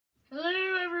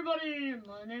everybody!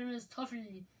 My name is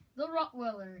Tuffy, the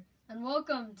Rottweiler, and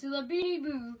welcome to the Beanie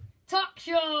Boo Talk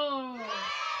Show!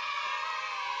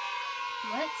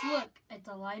 Let's look at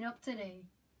the lineup today.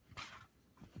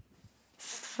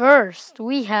 First,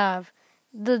 we have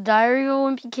The Diary of a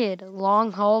Wimpy Kid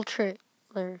Long Haul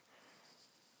Trailer.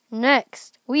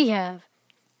 Next, we have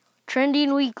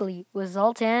Trending Weekly with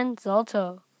Zoltan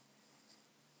Zolto.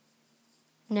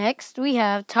 Next, we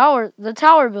have the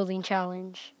Tower Building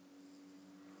Challenge.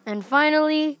 And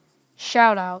finally,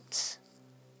 shoutouts.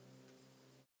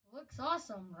 Looks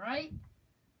awesome, right?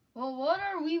 Well, what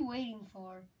are we waiting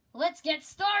for? Let's get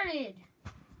started!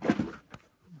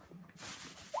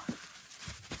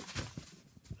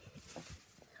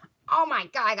 Oh my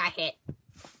god, I got hit.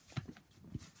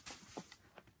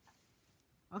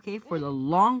 Okay, for the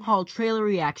long haul trailer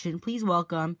reaction, please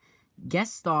welcome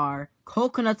guest star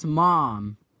Coconut's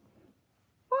mom.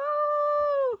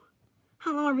 Woo!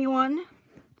 Hello, everyone.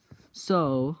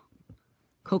 So,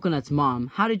 Coconut's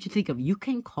mom, how did you think of You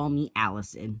Can Call Me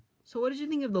Allison? So, what did you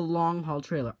think of the long haul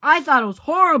trailer? I thought it was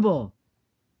horrible.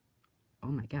 Oh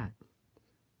my god.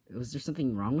 Was there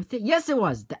something wrong with it? Yes, it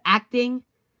was. The acting,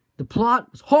 the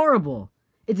plot was horrible.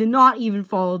 It did not even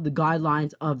follow the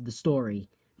guidelines of the story.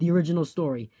 The original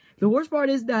story. The worst part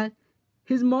is that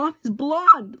his mom is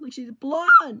blonde. Like, she's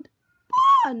blonde.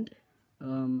 Blonde.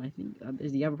 I think, do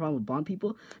you have a problem with blonde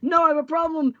people? No, I have a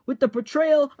problem with the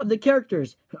portrayal of the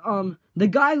characters. The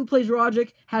guy who plays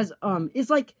Roderick has, it's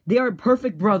like they are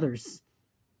perfect brothers.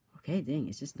 Okay, dang,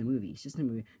 it's just a movie. It's just a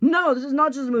movie. No, this is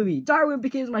not just a movie. Diary of a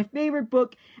Wimpy Kid is my favorite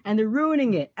book, and they're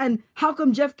ruining it. And how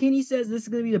come Jeff Kinney says this is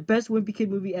going to be the best Wimpy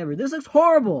Kid movie ever? This looks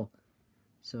horrible.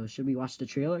 So, should we watch the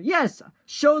trailer? Yes!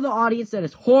 Show the audience that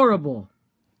it's horrible.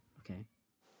 Okay.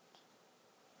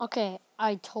 Okay,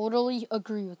 I totally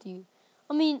agree with you.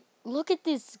 I mean, look at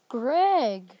this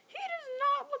Greg. He does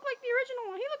not look like the original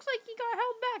one. He looks like he got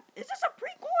held back. Is this a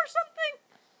prequel or something?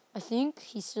 I think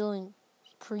he's still in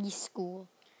preschool.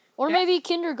 Or maybe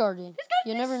kindergarten.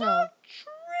 You never know.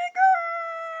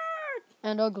 Triggered!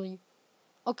 And ugly.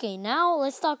 Okay, now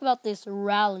let's talk about this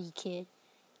Rally kid.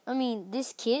 I mean,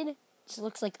 this kid just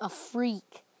looks like a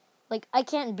freak. Like, I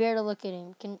can't bear to look at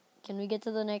him. Can we get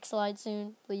to the next slide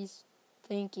soon, please?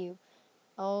 Thank you.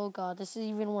 Oh, God, this is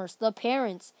even worse. The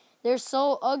parents, they're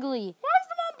so ugly. Why is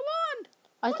the mom blonde?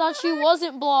 I thought she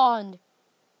wasn't blonde.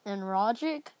 And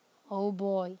Roderick? Oh,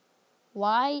 boy.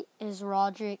 Why is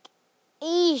Roderick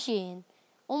Asian?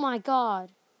 Oh, my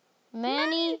God.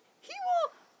 Manny? He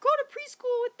will go to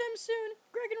preschool with them soon.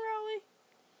 Greg and Rowley.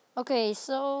 Okay,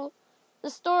 so the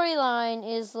storyline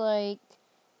is like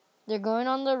they're going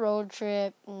on the road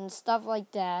trip and stuff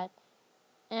like that.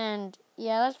 And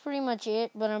yeah, that's pretty much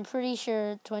it. But I'm pretty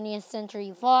sure 20th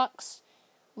Century Fox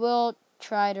will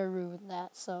try to ruin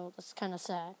that. So that's kind of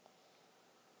sad.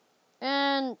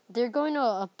 And they're going to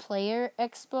a player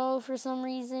expo for some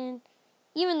reason.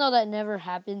 Even though that never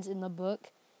happens in the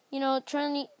book. You know,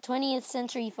 20th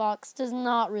Century Fox does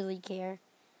not really care. I'm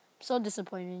so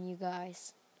disappointed in you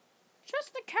guys.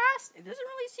 Just the cast. It doesn't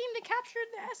really seem to capture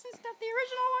the essence that the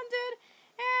original one did.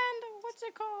 And what's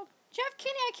it called? Jeff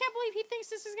Kinney, I can't believe he thinks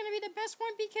this is going to be the best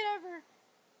Wimpy Kid ever.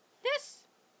 This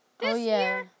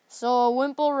year. So a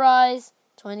Wimple rise,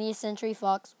 20th Century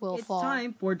Fox will fall. It's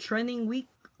time for Trending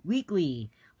Weekly.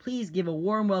 Please give a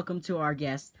warm welcome to our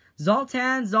guest,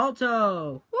 Zoltan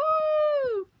Zolto.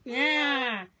 Woo!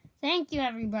 Yeah. Thank you,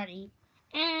 everybody.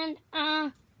 And,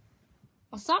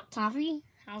 what's up, Toffee?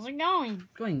 How's it going?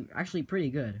 Going actually pretty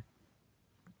good.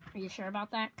 Are you sure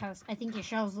about that? Because I think your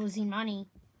show's losing money.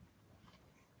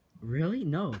 Really?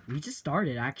 No. We just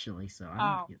started, actually, so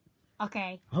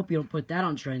Okay. I hope you don't put that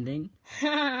on trending.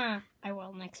 I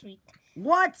will next week.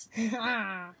 What?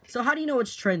 So how do you know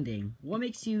what's trending? What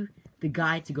makes you the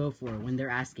guy to go for when they're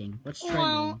asking what's trending?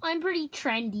 Well, I'm pretty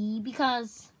trendy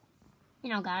because, you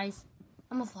know, guys,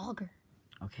 I'm a vlogger.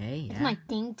 Okay, yeah. It's my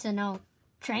thing to know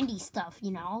trendy stuff,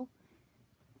 you know?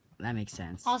 That makes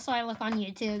sense. Also, I look on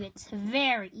YouTube. It's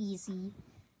very easy.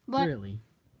 But really?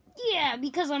 Yeah,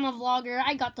 because I'm a vlogger,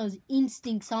 I got those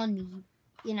instincts on me,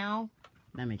 you know?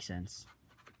 That makes sense.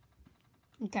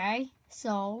 Okay,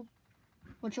 so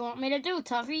what you want me to do,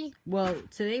 Tuffy? Well,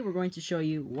 today we're going to show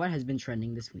you what has been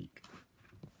trending this week.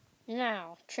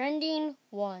 Now, trending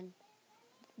 1,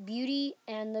 Beauty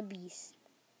and the Beast.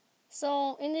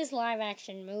 So, in this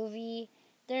live-action movie,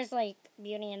 there's, like,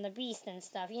 Beauty and the Beast and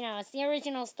stuff. You know, it's the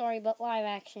original story, but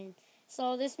live-action.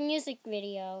 So, this music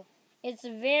video, it's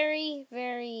very,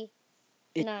 very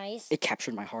nice. It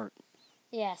captured my heart.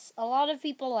 Yes, a lot of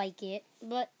people like it,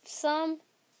 but some,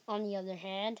 on the other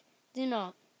hand, do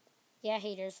not. Yeah,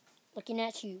 haters, looking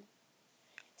at you.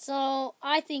 So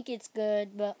I think it's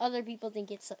good, but other people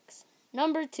think it sucks.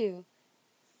 Number 2.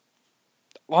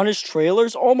 Honest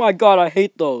trailers? Oh my god, I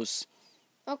hate those.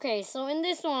 Okay, so in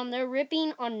this one, they're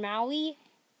ripping on Maui,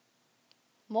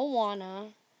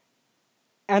 Moana.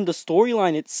 And the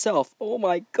storyline itself. Oh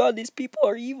my god, these people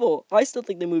are evil. I still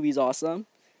think the movie's awesome.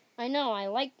 I know, I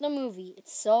like the movie.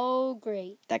 It's so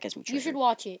great. That gets me triggered. You should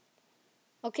watch it.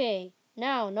 Okay,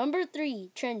 now, number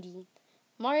 3, trendy.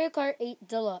 Mario Kart 8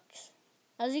 Deluxe.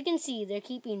 As you can see, they're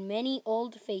keeping many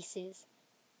old faces,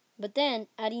 but then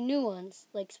adding new ones,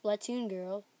 like Splatoon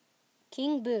Girl,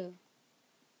 King Boo.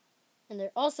 And they're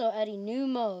also adding new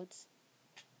modes.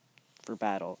 For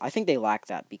battle. I think they lack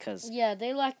that because Yeah,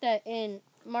 they lack that in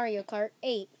Mario Kart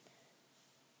 8.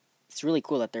 it's really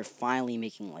cool that they're finally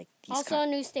making like these Also,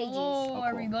 new stages. Oh, Hello, cool.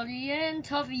 everybody, and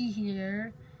Tuffy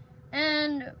here.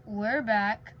 And we're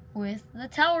back with the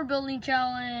Tower Building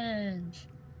Challenge.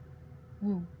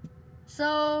 Woo.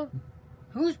 So,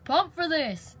 who's pumped for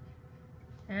this?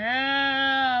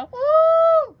 Yeah,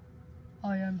 woo!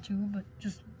 I am too, but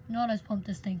just not as pumped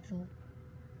as Thankful.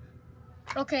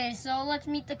 Okay, so let's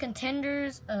meet the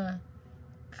contenders.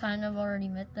 Kind of already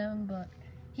met them, but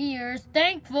here's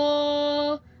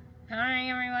Thankful. Hi,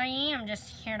 everybody. I'm just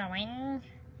here to win.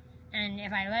 And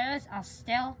if I lose, I'll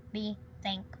still be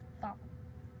thankful.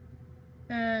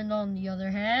 And on the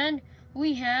other hand,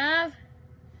 we have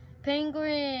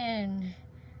Penguin.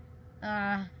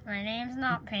 My name's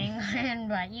not Penguin,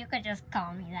 but you could just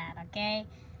call me that, okay?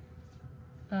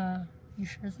 You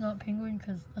sure it's not Penguin?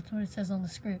 Because that's what it says on the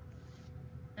script.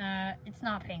 It's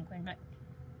not Penguin, but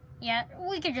yeah,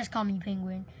 we could just call me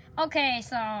Penguin. Okay,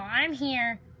 so I'm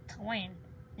here to win.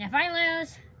 And if I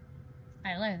lose,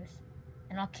 I lose.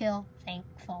 And I'll kill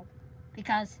Thankful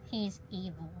because he's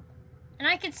evil. And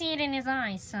I can see it in his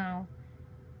eyes, so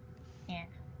yeah.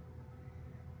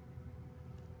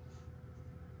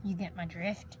 You get my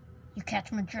drift? You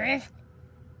catch my drift?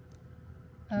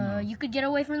 You could get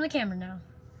away from the camera now.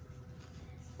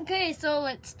 Okay, so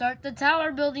let's start the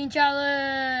tower building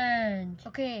challenge.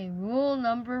 Okay, rule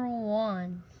number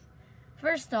 1.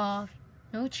 First off,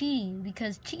 no cheating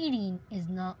because cheating is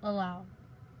not allowed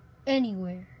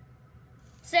anywhere.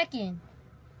 Second,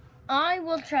 I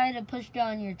will try to push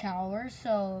down your tower,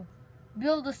 so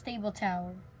build a stable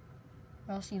tower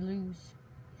or else you lose.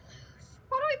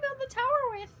 What do I build the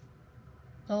tower with?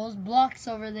 Those blocks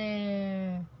over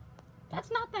there. That's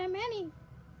not that many.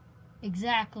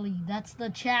 Exactly, that's the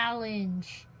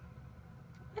challenge.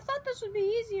 I thought this would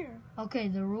be easier. Okay,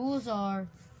 the rules are,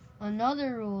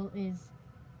 another rule is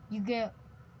you get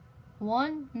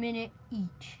 1 minute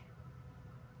each.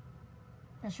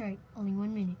 That's right, only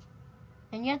 1 minute.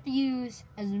 And you have to use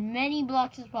as many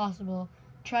blocks as possible.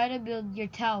 Try to build your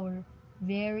tower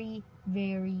very,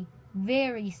 very,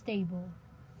 very stable.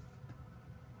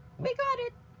 We got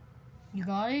it. You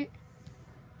got it?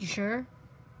 You sure?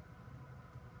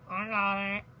 I got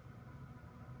it.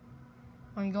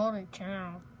 I got it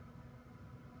too.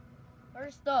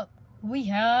 First up, we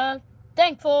have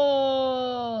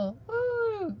Thankful!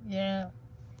 Woo! Yeah.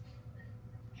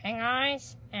 Hey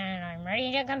guys, and I'm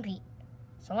ready to compete.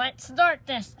 So let's start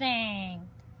this thing.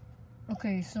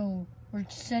 Okay, so we're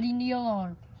setting the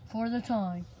alarm for the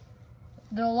time.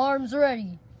 The alarm's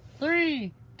ready.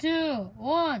 3, 2,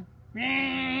 1.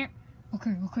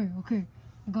 Okay.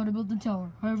 I gotta build the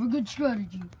tower. I have a good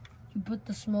strategy. You put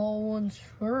the small ones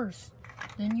first,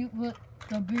 then you put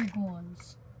the big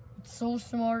ones. It's so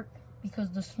smart because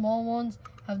the small ones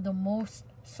have the most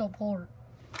support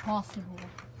possible.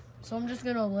 So I'm just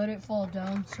gonna let it fall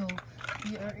down so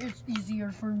yeah, it's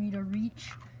easier for me to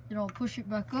reach. And I'll push it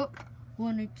back up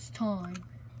when it's time.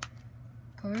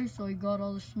 Okay, so I got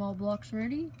all the small blocks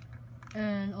ready.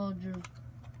 And I'll just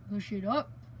push it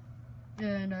up.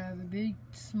 And I have a big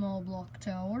small block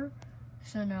tower.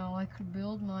 So now I could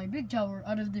build my big tower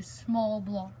out of this small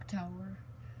block tower.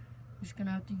 I'm just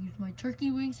gonna have to use my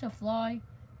turkey wings to fly.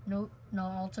 Nope,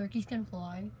 not all turkeys can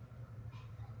fly.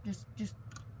 Just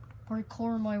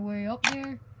parkour my way up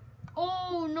there.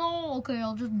 Oh no! Okay,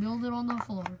 I'll just build it on the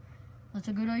floor. That's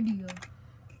a good idea.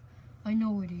 I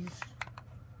know it is.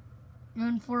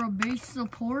 And for a base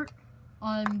support,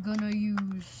 I'm gonna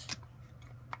use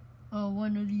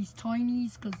one of these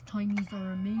tinies, because tinies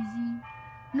are amazing.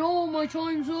 No, my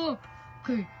time's up!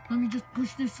 Okay, let me just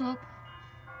push this up.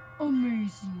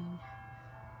 Amazing.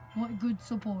 What good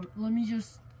support. Let me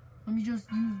just use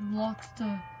blocks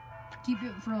to keep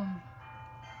it from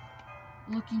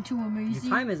looking too amazing.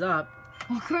 Your time is up.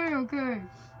 Okay.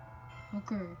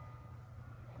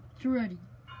 It's ready.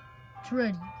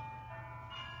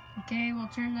 Okay, we'll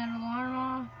turn that alarm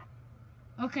off.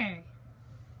 Okay.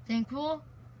 Thankful?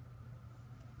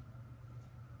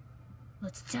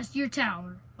 let's test your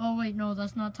tower. Oh, wait, no,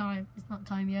 that's not time. It's not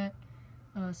time yet.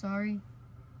 Sorry.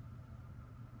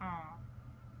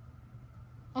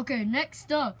 Okay,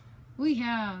 next up, we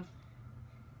have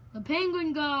the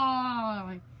penguin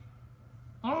guy.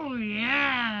 Oh,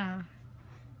 yeah.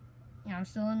 Yeah, I'm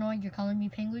still annoyed you're calling me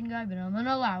penguin guy, but I'm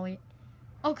gonna allow it.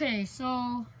 Okay,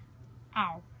 so...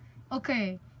 Ow.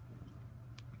 Okay.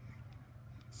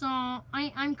 So,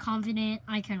 I'm confident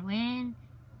I can win.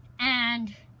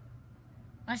 And...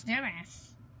 let's do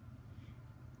this.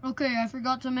 Okay, I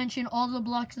forgot to mention all the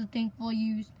blocks that Thankful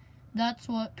used. That's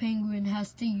what Penguin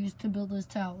has to use to build his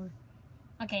tower.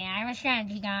 Okay, I have a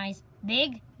strategy, guys.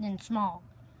 Big, then small.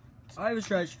 I have a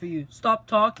strategy for you. Stop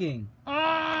talking.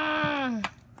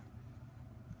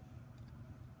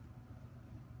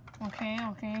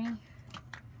 Okay.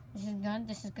 This is good,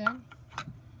 this is good.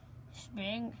 It's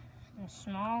big and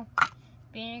small.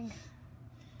 Big.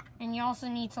 And you also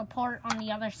need support on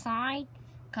the other side,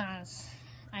 because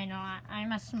I know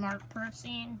I'm a smart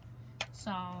person,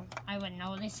 so I would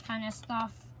know this kind of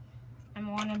stuff. I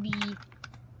want to be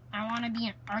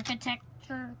an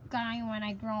architecture guy when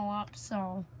I grow up,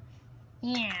 so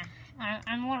yeah,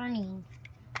 I'm learning.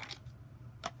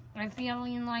 I'm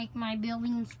feeling like my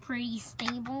building's pretty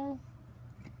stable.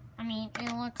 I mean,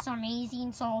 it looks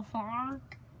amazing so far,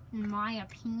 in my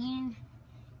opinion.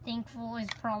 Thankful is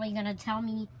probably gonna tell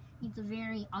me it's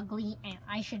very ugly and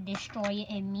I should destroy it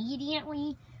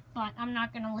immediately, but I'm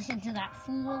not gonna listen to that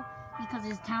fool because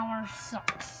his tower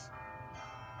sucks.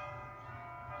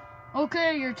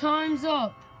 Okay, your time's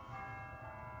up.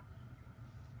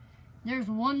 There's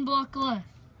one block left.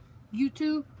 You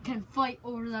two can fight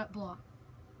over that block.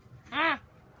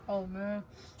 Oh man,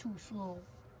 too slow.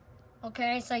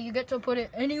 Okay, so you get to put it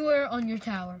anywhere on your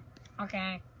tower.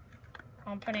 Okay,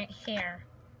 I'll put it here.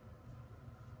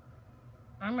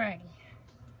 I'm ready.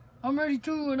 I'm ready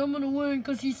too, and I'm gonna win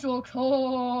because he sucks.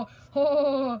 Ha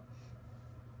ha.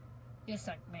 You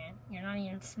suck, man. You're not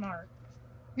even smart.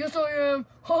 Yes, I am.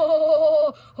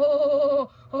 Ha ha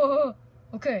ha.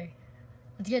 Okay,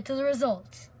 let's get to the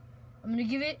results. I'm gonna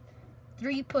give it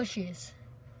 3 pushes.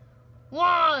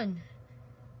 1,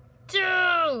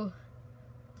 2,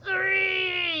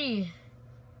 3.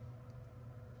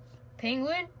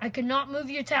 Penguin, I cannot move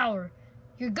your tower.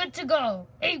 You're good to go.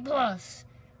 A+.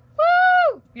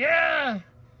 Woo! Yeah!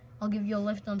 I'll give you a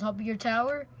lift on top of your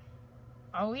tower.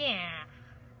 Oh, yeah.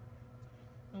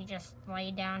 Let me just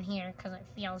lay down here because it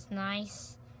feels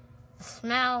nice. The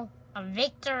smell of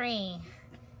victory.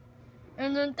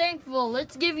 And then Thankful,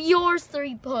 let's give yours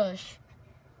 3 push.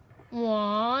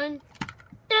 1.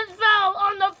 It fell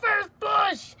on the first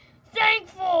push!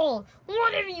 Thankful!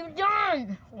 What have you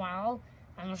done? Well,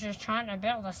 I was just trying to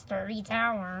build a sturdy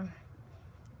tower.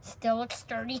 Still looks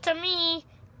sturdy to me.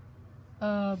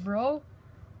 Bro,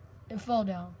 it fell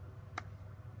down.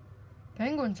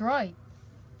 Penguin's right.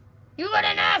 You got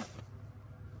an F!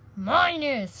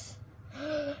 Minus.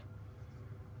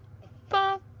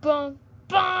 Bum, bum,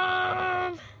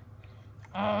 bum.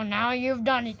 Oh, now you've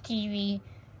done it, TV.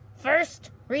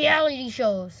 First, reality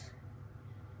shows.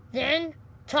 Then,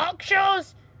 talk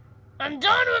shows. I'm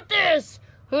done with this!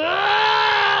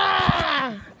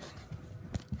 Ah!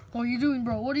 What are you doing,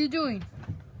 bro? What are you doing?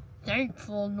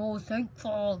 Thankful, no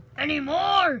thankful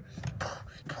anymore.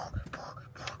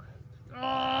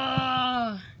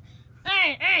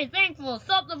 Hey, Thankful,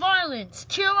 stop the violence.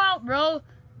 Chill out, bro.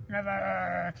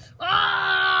 Never.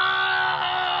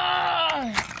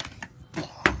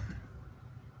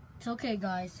 It's okay,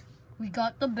 guys. We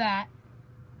got the bat.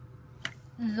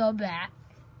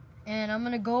 And I'm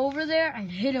gonna go over there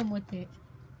and hit him with it.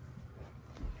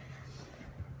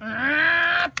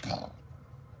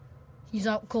 He's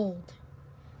out cold.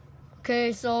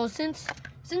 Okay, so since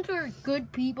we're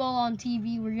good people on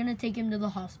TV, we're gonna take him to the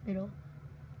hospital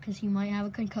because he might have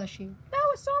a concussion. That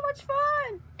was so much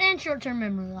fun. And short-term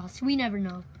memory loss. We never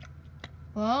know.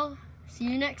 Well, see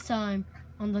you next time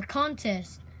on the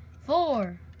contest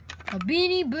for a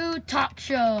Beanie Boo talk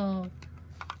show.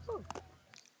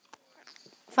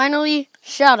 Finally,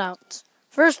 shout-outs.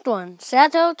 First one,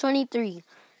 Sato23.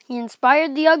 He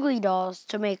inspired the Ugly Dolls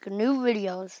to make new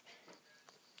videos.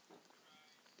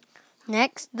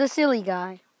 Next, the Silly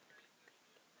Guy.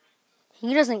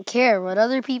 He doesn't care what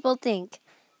other people think.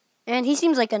 And he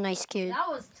seems like a nice kid. That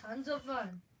was tons of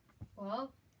fun.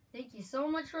 Well, thank you so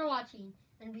much for watching.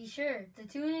 And be sure to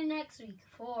tune in next week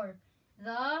for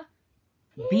the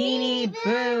Beanie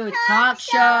Boo Talk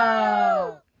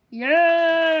Show!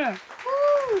 Yeah!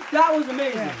 That was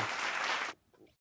amazing.